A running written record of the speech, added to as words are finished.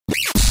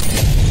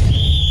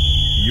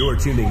You're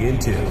tuning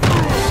into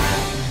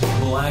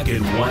Black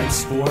and White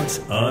Sports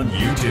on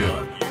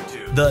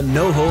YouTube. The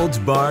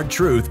no-holds-barred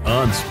truth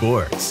on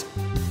sports.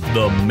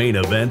 The main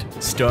event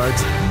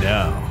starts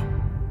now.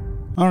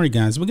 All right,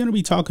 guys, we're going to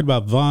be talking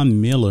about Von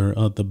Miller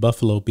of the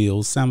Buffalo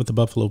Bills. Signed with the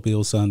Buffalo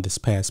Bills this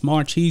past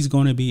March. He's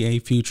going to be a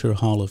future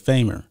Hall of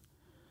Famer.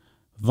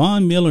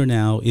 Von Miller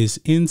now is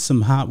in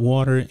some hot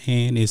water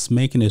and is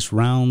making his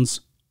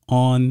rounds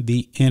on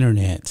the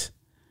internet.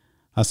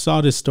 I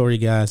saw this story,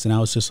 guys, and I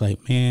was just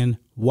like, man,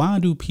 why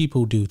do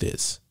people do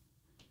this?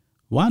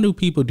 Why do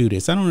people do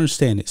this? I don't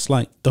understand. It's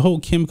like the whole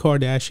Kim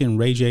Kardashian,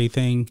 Ray J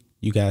thing.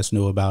 You guys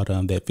know about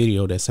that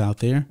video that's out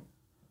there.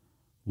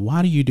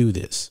 Why do you do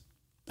this?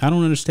 I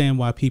don't understand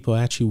why people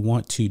actually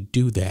want to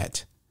do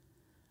that.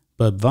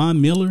 But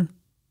Von Miller,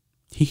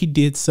 he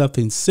did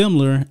something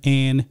similar,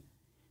 and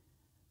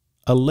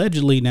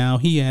allegedly now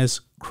he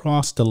has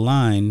crossed the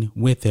line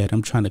with that.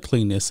 I'm trying to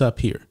clean this up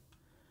here.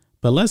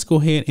 But let's go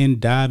ahead and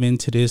dive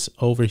into this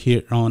over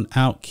here on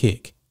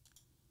Outkick.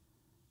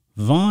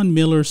 Von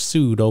Miller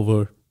sued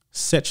over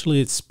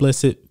sexually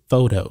explicit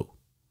photo.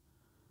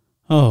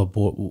 Oh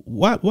boy,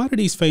 why do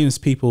these famous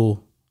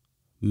people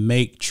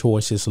make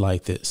choices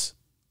like this?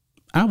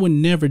 I would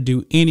never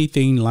do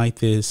anything like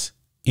this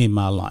in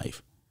my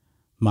life.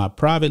 My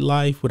private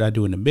life, what I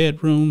do in the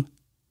bedroom,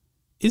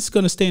 it's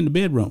going to stay in the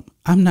bedroom.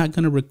 I'm not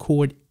going to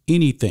record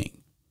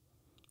anything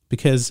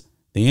because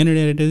the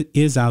internet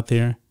is out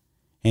there.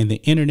 And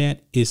the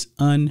internet is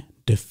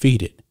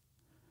undefeated.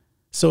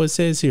 So it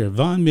says here,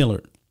 Von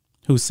Miller,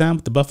 who signed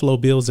with the Buffalo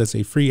Bills as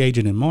a free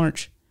agent in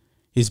March,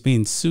 is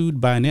being sued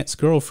by an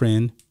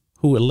ex-girlfriend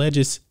who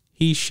alleges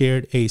he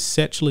shared a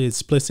sexually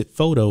explicit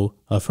photo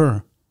of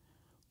her.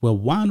 Well,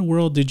 why in the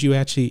world did you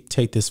actually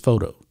take this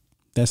photo?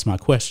 That's my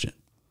question.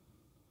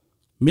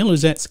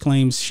 Miller's ex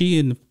claims she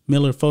and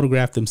Miller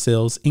photographed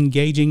themselves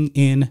engaging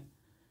in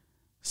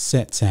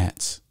sex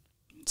acts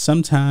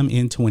sometime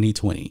in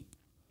 2020.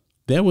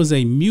 There was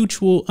a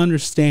mutual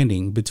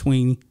understanding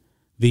between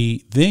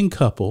the then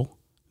couple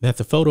that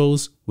the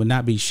photos would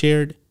not be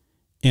shared,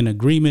 an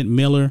agreement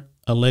Miller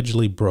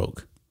allegedly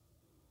broke.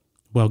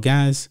 Well,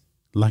 guys,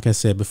 like I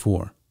said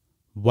before,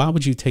 why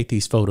would you take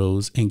these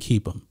photos and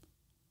keep them?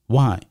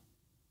 Why?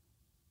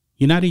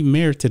 You're not even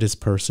married to this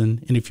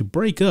person. And if you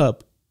break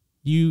up,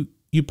 you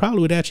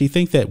probably would actually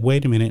think that,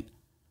 wait a minute,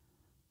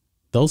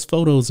 those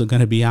photos are going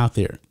to be out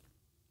there.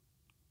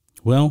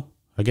 Well,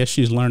 I guess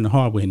she's learned the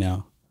hard way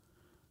now.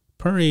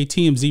 Per a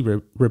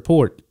TMZ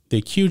report, the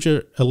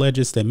accuser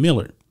alleges that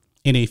Miller,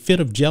 in a fit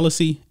of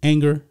jealousy,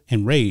 anger,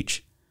 and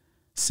rage,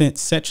 sent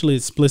sexually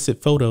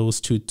explicit photos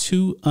to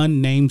two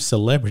unnamed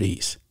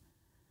celebrities.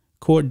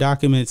 Court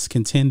documents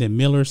contend that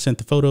Miller sent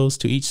the photos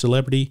to each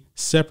celebrity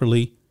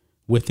separately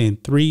within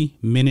 3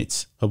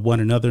 minutes of one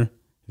another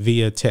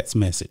via text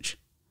message.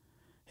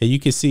 And you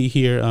can see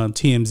here,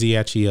 TMZ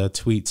actually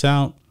tweets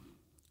out,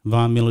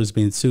 Von Miller is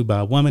being sued by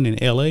a woman in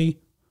LA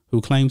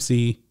who claims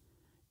the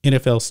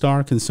NFL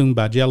star, consumed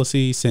by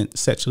jealousy, sent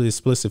sexually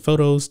explicit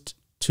photos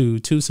to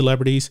two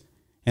celebrities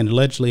and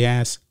allegedly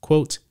asked,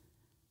 quote,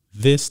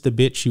 "This the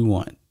bitch you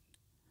want."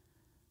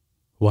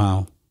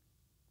 Wow.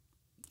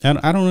 I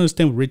don't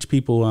understand rich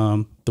people,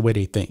 the way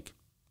they think.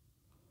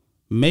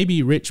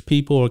 Maybe rich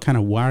people are kind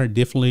of wired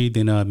differently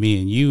than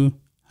me and you.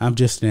 I'm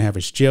just an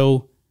average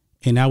Joe,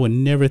 and I would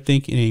never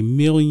think in a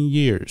million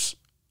years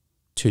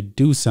to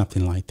do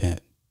something like that.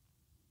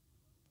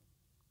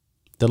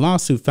 The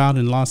lawsuit filed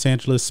in Los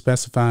Angeles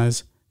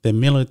specifies that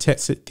Miller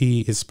texted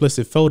the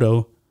explicit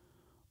photo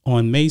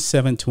on May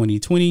 7,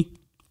 2020.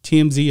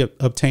 TMZ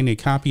obtained a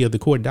copy of the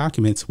court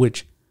documents,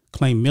 which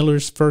claim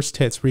Miller's first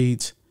text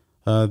reads,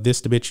 "This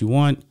the bitch you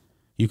want.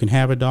 You can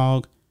have a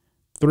dog."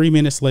 3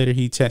 minutes later,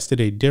 he texted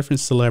a different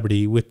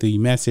celebrity with the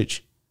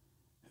message,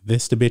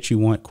 "This the bitch you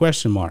want?" ?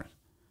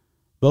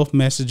 Both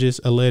messages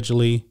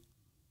allegedly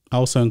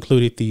also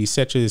included the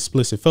sexually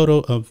explicit photo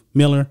of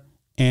Miller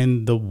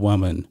and the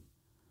woman.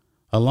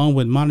 Along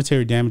with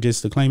monetary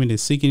damages, the claimant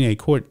is seeking a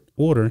court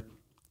order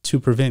to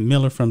prevent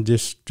Miller from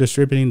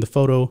distributing the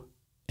photo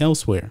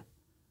elsewhere.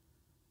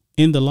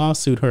 In the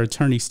lawsuit, her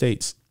attorney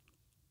states,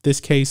 "This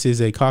case is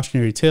a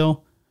cautionary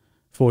tale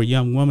for a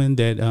young woman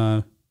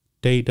that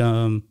date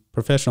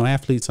professional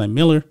athletes like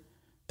Miller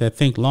that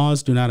think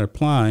laws do not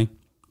apply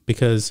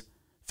because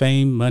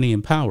fame, money,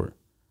 and power.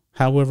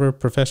 However,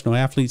 professional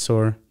athletes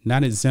are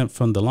not exempt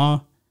from the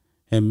law,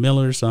 and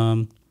Miller's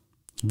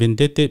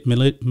vindictive,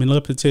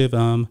 manipulative,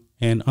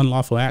 and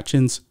unlawful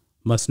actions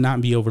must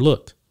not be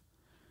overlooked."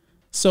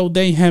 So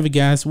there you have it,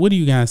 guys. What do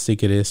you guys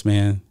think of this,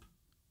 man?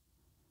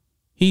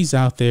 He's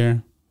out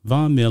there,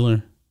 Von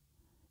Miller,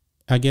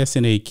 I guess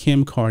in a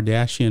Kim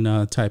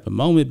Kardashian type of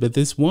moment, but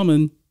this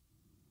woman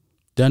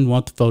doesn't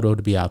want the photo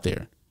to be out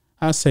there.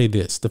 I'll say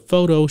this, the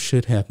photo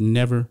should have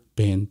never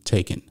been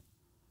taken.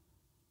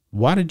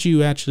 Why did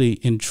you actually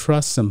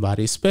entrust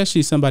somebody,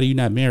 especially somebody you're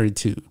not married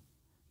to,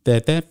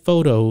 that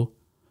photo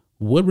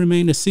would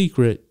remain a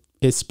secret,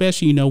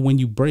 especially, you know, when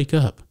you break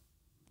up?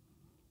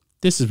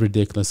 This is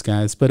ridiculous,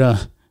 guys.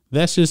 But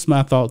that's just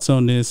my thoughts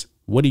on this.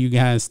 What do you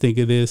guys think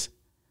of this?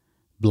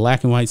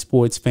 Black and White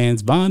Sports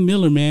fans, Von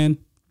Miller, man,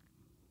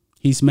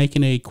 he's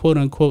making a quote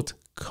unquote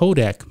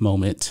Kodak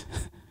moment,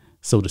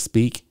 so to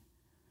speak.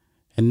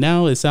 And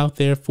now it's out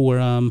there for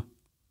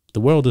the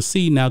world to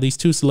see. Now, these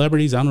two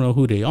celebrities, I don't know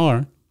who they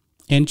are.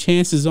 And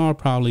chances are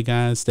probably,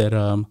 guys,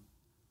 that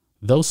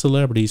those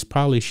celebrities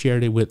probably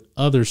shared it with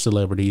other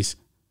celebrities,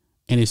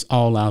 and it's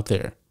all out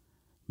there.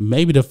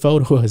 Maybe the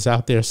photo is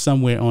out there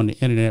somewhere on the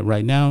internet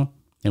right now,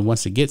 and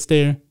once it gets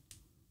there,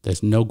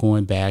 there's no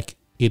going back.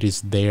 It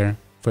is there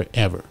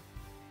forever.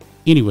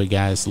 Anyway,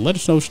 guys, let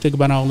us know what you think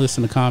about all this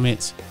in the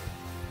comments.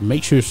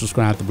 Make sure you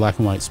subscribe to Black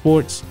and White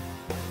Sports,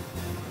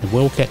 and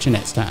we'll catch you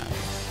next time.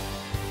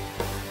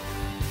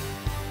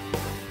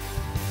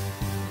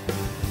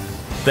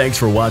 Thanks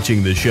for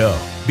watching the show.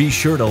 Be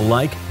sure to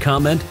like,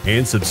 comment,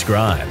 and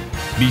subscribe.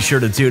 Be sure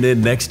to tune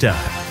in next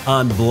time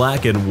on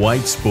Black and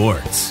White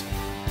Sports.